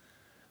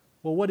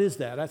 Well, what is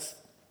that? That's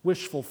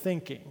wishful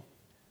thinking,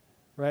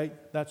 right?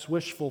 That's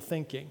wishful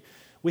thinking.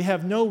 We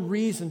have no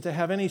reason to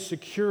have any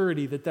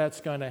security that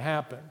that's going to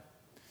happen.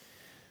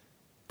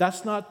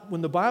 That's not,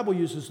 when the Bible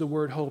uses the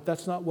word hope,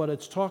 that's not what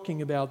it's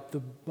talking about.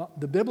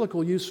 The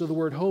biblical use of the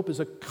word hope is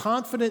a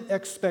confident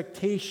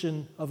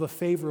expectation of a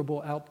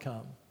favorable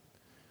outcome.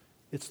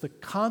 It's the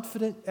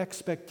confident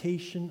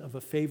expectation of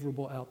a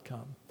favorable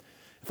outcome.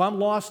 If I'm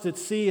lost at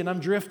sea and I'm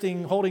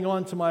drifting, holding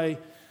on to my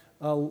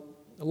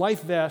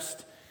life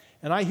vest,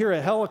 and I hear a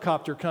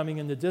helicopter coming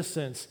in the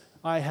distance,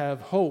 I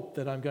have hope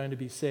that I'm going to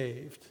be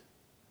saved.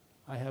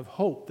 I have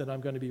hope that I'm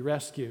going to be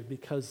rescued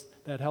because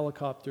that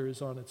helicopter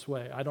is on its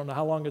way. I don't know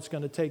how long it's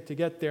going to take to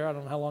get there. I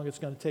don't know how long it's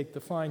going to take to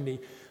find me,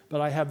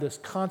 but I have this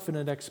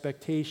confident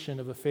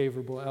expectation of a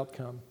favorable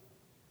outcome.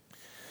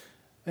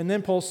 And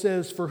then Paul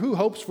says, for who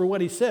hopes for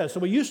what he says? So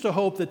we used to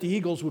hope that the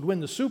Eagles would win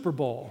the Super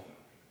Bowl,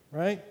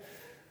 right?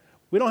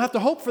 We don't have to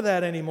hope for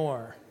that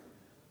anymore.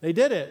 They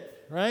did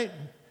it, right?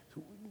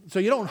 So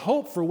you don't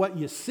hope for what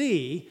you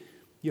see,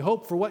 you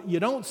hope for what you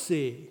don't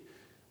see.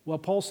 Well,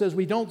 Paul says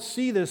we don't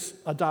see this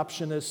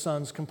adoption as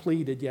sons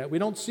completed yet. We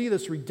don't see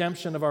this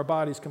redemption of our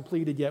bodies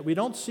completed yet. We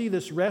don't see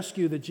this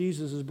rescue that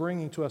Jesus is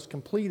bringing to us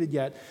completed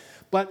yet.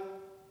 But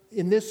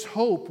in this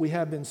hope, we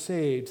have been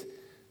saved.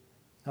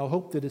 Now,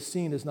 hope that is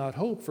seen is not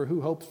hope, for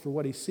who hopes for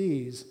what he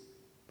sees?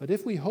 But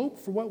if we hope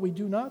for what we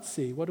do not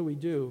see, what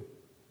do?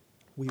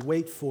 We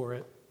wait for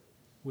it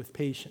with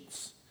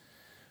patience.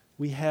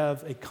 We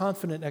have a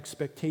confident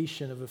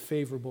expectation of a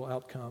favorable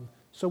outcome.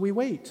 So we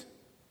wait.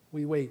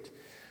 We wait.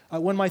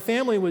 When my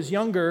family was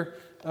younger,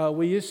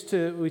 we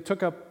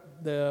took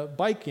up the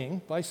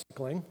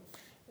bicycling,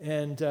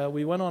 and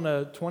we went on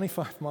a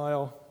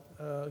 25-mile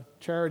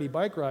charity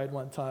bike ride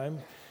one time.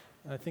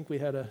 I think we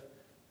had a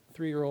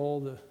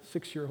 3-year-old, a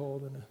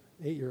 6-year-old, and an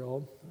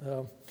 8-year-old.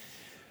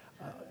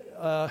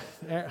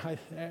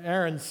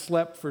 Aaron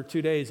slept for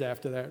 2 days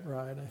after that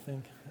ride, I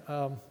think.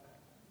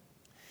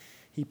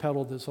 He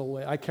pedaled this whole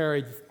way. I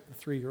carried the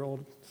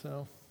 3-year-old,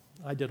 so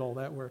I did all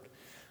that work.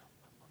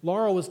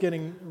 Laura was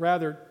getting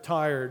rather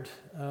tired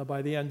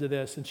by the end of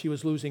this, and she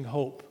was losing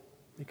hope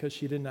because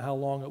she didn't know how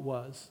long it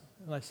was.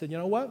 And I said, you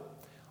know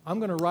what? I'm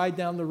going to ride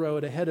down the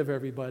road ahead of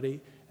everybody,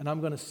 and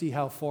I'm going to see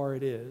how far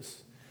it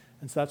is.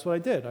 And so that's what I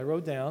did. I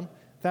rode down,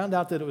 found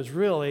out that it was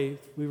we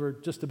were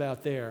just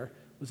about there,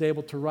 was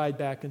able to ride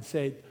back and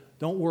say,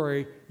 don't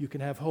worry, you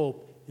can have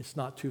hope. It's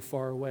not too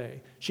far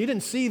away. She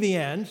didn't see the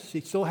end. She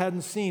still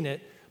hadn't seen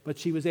it, but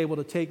she was able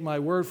to take my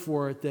word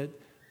for it that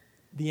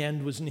the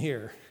end was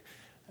near.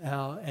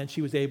 And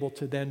she was able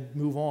to then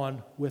move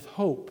on with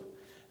hope.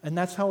 And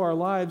that's how our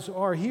lives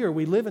are here.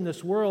 We live in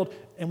this world,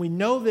 and we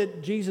know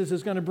that Jesus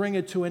is going to bring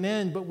it to an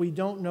end, but we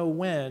don't know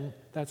when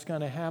that's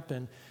going to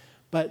happen.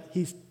 But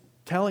he's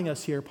telling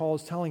us here, Paul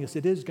is telling us,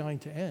 it is going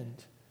to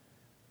end.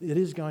 It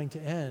is going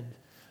to end.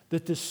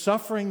 That the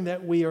suffering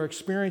that we are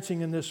experiencing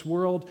in this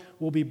world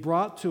will be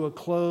brought to a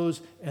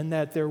close, and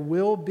that there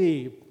will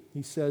be,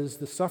 he says,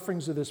 the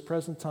sufferings of this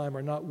present time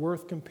are not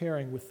worth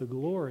comparing with the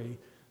glory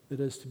that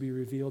is to be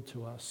revealed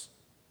to us.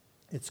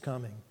 It's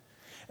coming.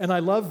 And I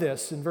love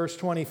this in verse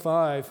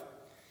 25.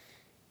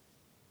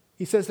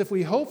 He says, if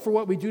we hope for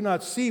what we do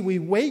not see, we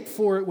wait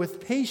for it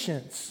with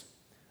patience.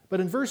 But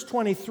in verse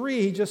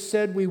 23, he just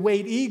said we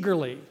wait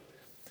eagerly.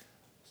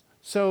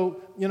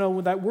 So,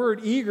 that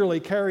word eagerly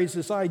carries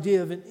this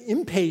idea of an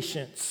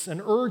impatience,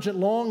 an urgent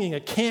longing,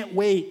 a can't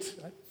wait.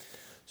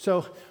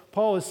 So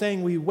Paul is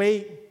saying we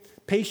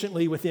wait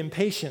patiently with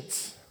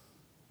impatience,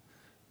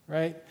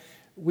 right?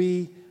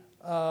 We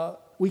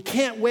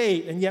can't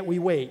wait, and yet we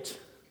wait.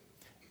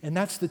 And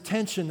that's the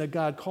tension that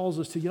God calls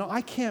us to.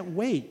 I can't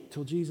wait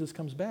till Jesus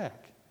comes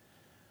back.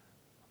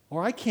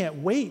 Or I can't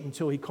wait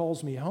until he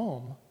calls me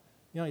home.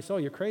 He said, oh,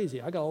 you're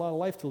crazy. I got a lot of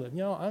life to live.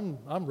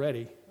 I'm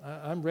ready.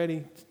 I'm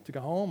ready to go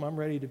home. I'm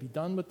ready to be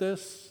done with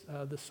this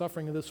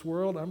suffering of this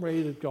world. I'm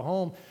ready to go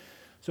home.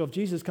 So if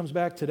Jesus comes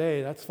back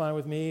today, that's fine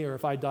with me. Or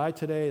if I die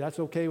today, that's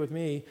okay with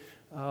me.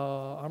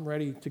 I'm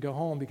ready to go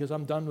home because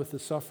I'm done with the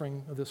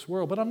suffering of this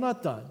world. But I'm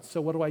not done.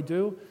 So what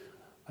do?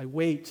 I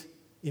wait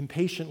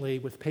impatiently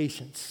with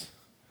patience,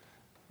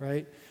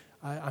 right?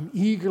 I'm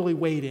eagerly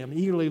waiting. I'm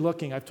eagerly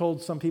looking. I've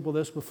told some people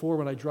this before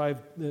when I drive.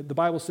 The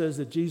Bible says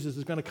that Jesus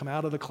is going to come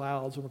out of the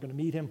clouds and we're going to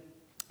meet him.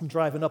 I'm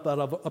driving up out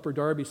of Upper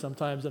Darby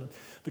sometimes, and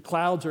the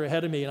clouds are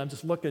ahead of me, and I'm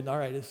just looking, all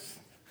right,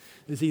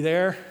 is he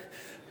there?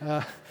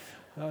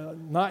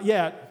 Not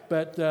yet,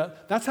 but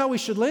that's how we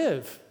should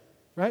live,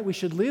 right? We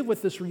should live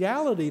with this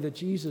reality that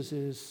Jesus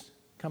is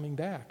coming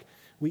back.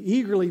 We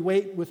eagerly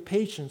wait with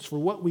patience for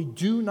what we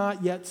do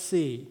not yet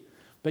see,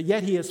 but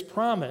yet he has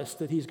promised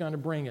that he's going to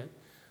bring it.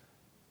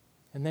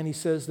 And then he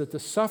says that the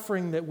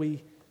suffering that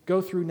we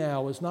go through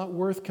now is not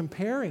worth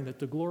comparing with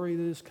the glory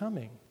that is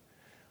coming.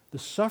 The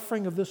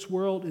suffering of this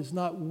world is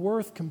not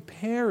worth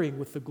comparing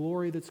with the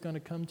glory that's going to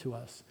come to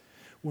us.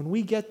 When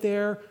we get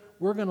there,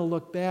 we're going to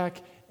look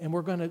back and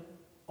we're going to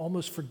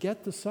almost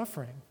forget the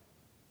suffering.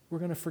 We're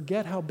going to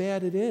forget how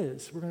bad it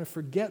is. We're going to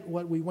forget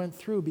what we went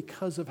through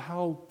because of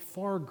how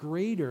far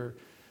greater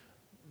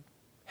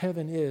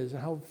heaven is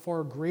and how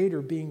far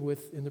greater being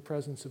in the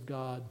presence of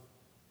God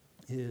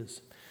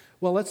is.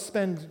 Well, let's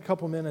spend a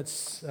couple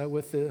minutes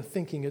with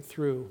thinking it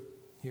through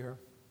here.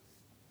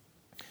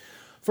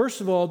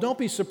 First of all, don't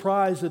be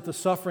surprised at the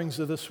sufferings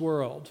of this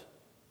world.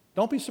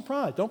 Don't be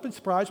surprised. Don't be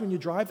surprised when you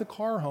drive the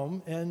car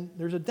home and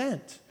there's a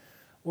dent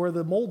or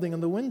the molding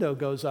on the window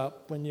goes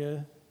up when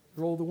you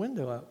roll the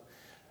window up.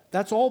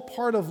 That's all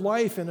part of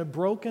life in a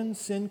broken,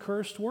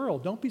 sin-cursed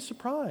world. Don't be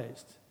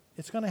surprised.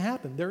 It's going to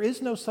happen. There is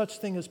no such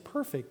thing as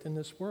perfect in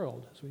this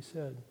world, as we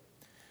said.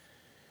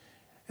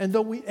 And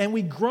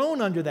we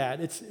groan under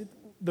that.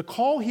 The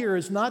call here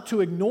is not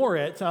to ignore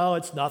it. Oh,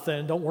 it's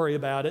nothing. Don't worry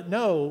about it.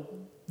 No.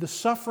 The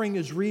suffering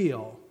is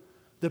real.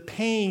 The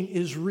pain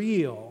is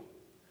real.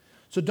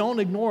 So don't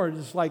ignore it.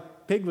 It's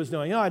like Pig was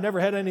doing. I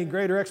never had any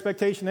greater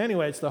expectation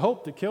anyway. It's the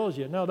hope that kills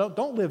you. No,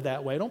 don't live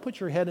that way. Don't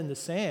put your head in the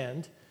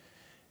sand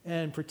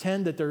and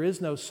pretend that there is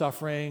no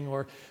suffering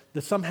or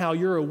that somehow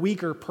you're a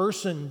weaker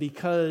person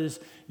because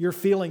you're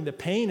feeling the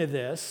pain of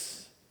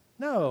this.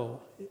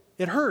 No,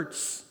 it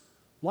hurts.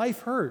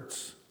 Life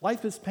hurts.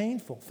 Life is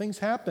painful. Things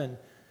happen.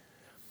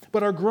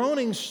 But our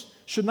groanings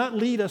should not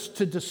lead us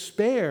to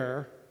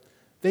despair.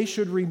 They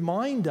should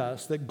remind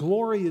us that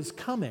glory is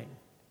coming.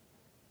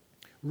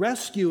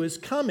 Rescue is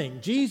coming.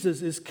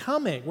 Jesus is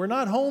coming. We're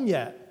not home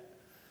yet.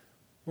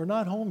 We're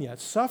not home yet.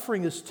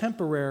 Suffering is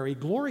temporary.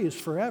 Glory is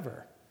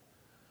forever.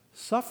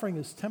 Suffering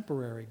is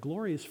temporary.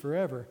 Glory is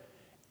forever.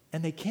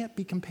 And they can't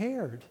be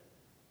compared.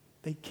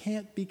 They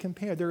can't be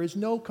compared. There is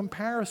no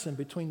comparison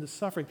between the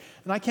suffering.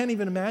 And I can't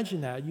even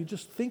imagine that. You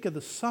just think of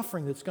the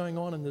suffering that's going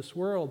on in this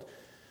world.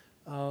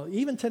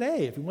 Even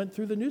today, if you went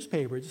through the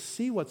newspaper, just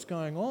see what's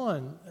going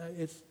on.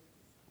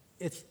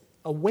 It's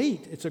a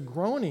weight, it's a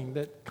groaning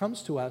that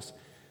comes to us,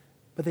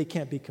 but they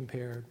can't be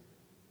compared.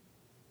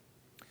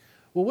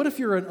 Well, what if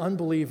you're an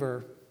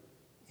unbeliever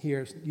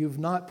here? You've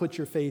not put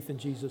your faith in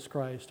Jesus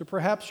Christ, or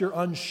perhaps you're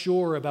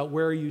unsure about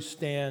where you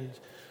stand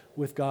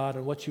with God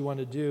and what you want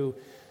to do.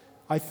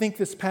 I think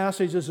this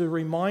passage is a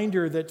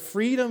reminder that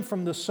freedom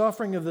from the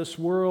suffering of this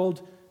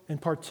world and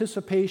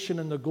participation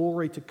in the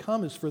glory to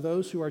come is for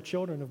those who are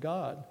children of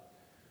God.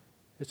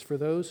 It's for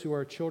those who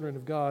are children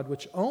of God,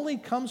 which only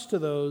comes to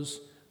those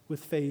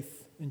with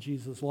faith in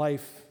Jesus'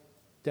 life,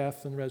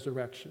 death, and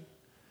resurrection.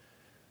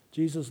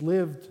 Jesus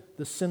lived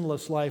the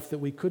sinless life that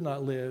we could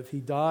not live. He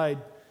died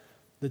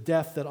the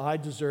death that I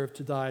deserved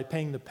to die,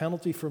 paying the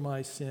penalty for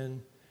my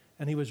sin,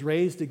 and he was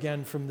raised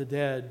again from the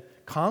dead,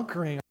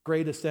 conquering our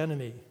greatest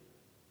enemy,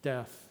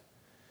 death.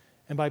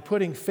 And by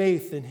putting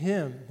faith in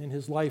him, in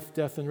his life,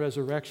 death, and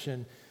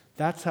resurrection,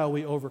 that's how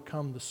we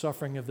overcome the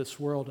suffering of this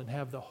world and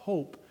have the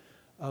hope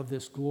of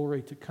this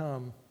glory to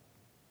come.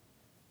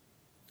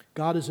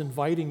 God is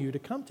inviting you to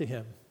come to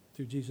him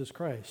through Jesus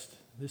Christ.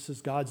 This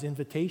is God's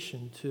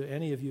invitation to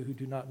any of you who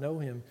do not know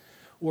him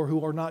or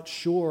who are not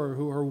sure,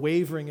 who are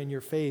wavering in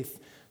your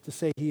faith, to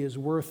say he is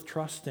worth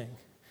trusting.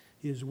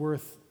 He is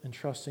worth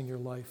entrusting your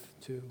life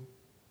to.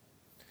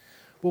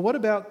 Well, what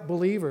about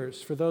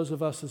believers, for those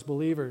of us as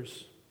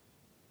believers?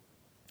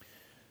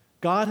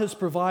 God has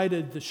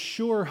provided the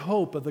sure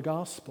hope of the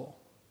gospel.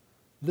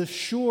 The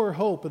sure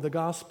hope of the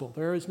gospel.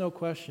 There is no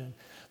question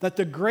that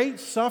the great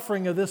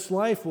suffering of this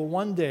life will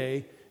one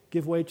day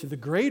give way to the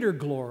greater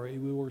glory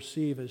we will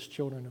receive as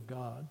children of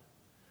God.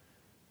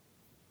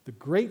 The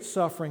great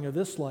suffering of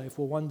this life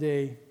will one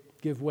day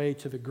give way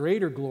to the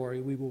greater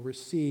glory we will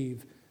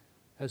receive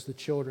as the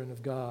children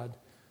of God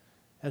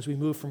as we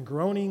move from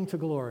groaning to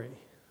glory.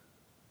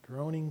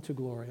 Groaning to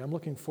glory. I'm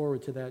looking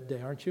forward to that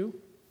day, aren't you?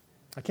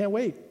 I can't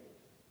wait.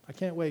 I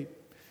can't wait.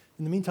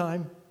 In the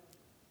meantime,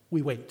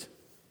 we wait.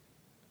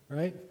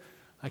 Right?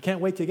 I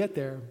can't wait to get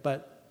there,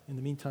 but in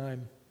the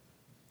meantime,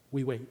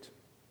 we wait.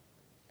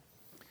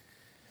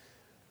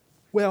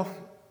 Well,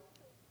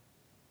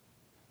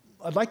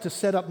 I'd like to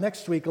set up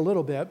next week a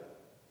little bit.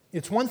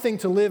 It's one thing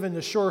to live in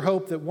the sure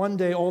hope that one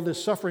day all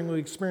this suffering we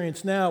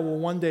experience now will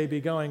one day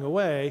be going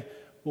away.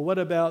 Well, what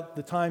about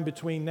the time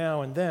between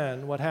now and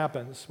then? What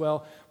happens?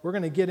 Well, we're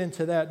going to get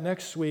into that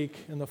next week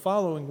and the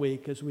following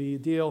week as we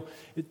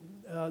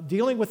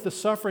dealing with the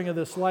suffering of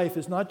this life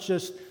is not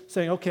just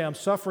saying, okay, I'm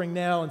suffering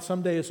now and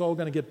someday it's all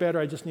going to get better.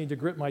 I just need to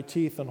grit my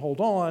teeth and hold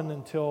on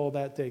until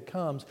that day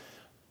comes.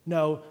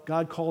 No,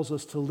 God calls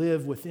us to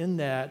live within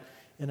that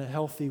in a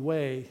healthy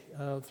way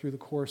through the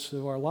course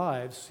of our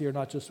lives. You're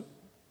not just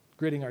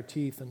gritting our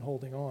teeth and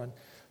holding on.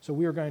 So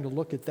we are going to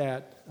look at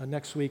that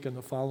next week and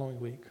the following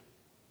week.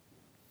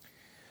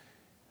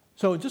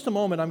 So in just a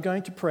moment, I'm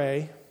going to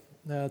pray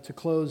to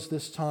close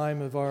this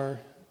time of our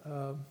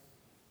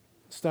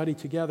study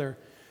together.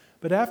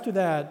 But after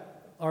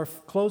that, our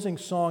closing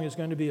song is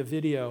going to be a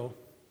video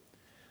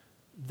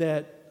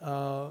that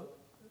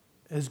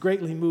has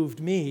greatly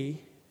moved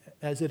me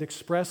as it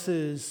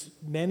expresses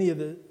many of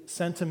the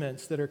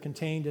sentiments that are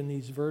contained in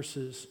these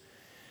verses.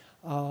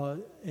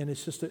 And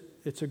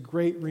it's a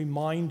great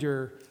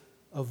reminder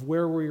of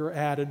where we are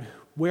at and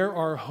where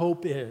our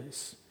hope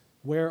is.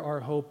 Where our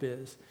hope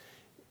is.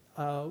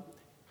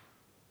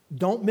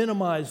 Don't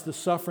minimize the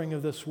suffering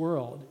of this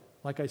world.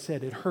 Like I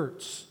said, it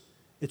hurts.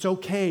 It's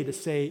okay to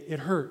say it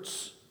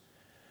hurts.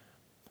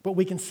 But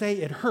we can say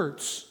it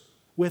hurts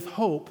with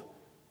hope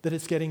that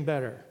it's getting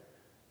better.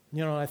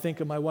 You know, I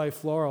think of my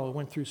wife, Laurel, who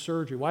went through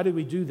surgery. Why did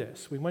we do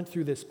this? We went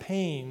through this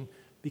pain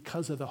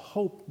because of the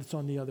hope that's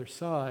on the other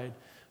side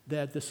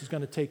that this is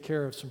going to take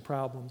care of some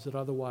problems that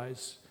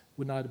otherwise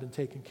would not have been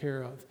taken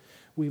care of.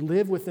 We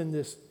live in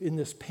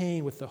this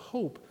pain with the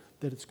hope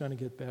that it's going to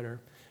get better.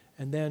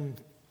 And then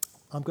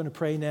I'm going to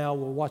pray now.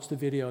 We'll watch the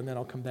video, and then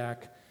I'll come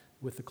back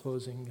with the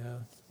closing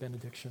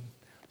benediction.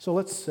 So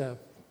let's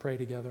pray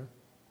together.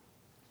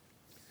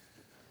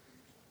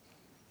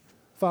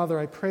 Father,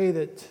 I pray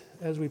that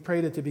as we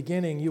prayed at the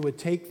beginning, you would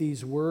take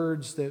these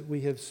words that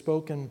we have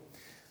spoken,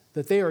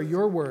 that they are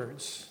your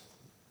words.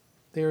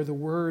 They are the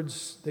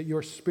words that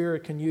your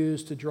Spirit can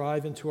use to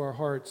drive into our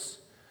hearts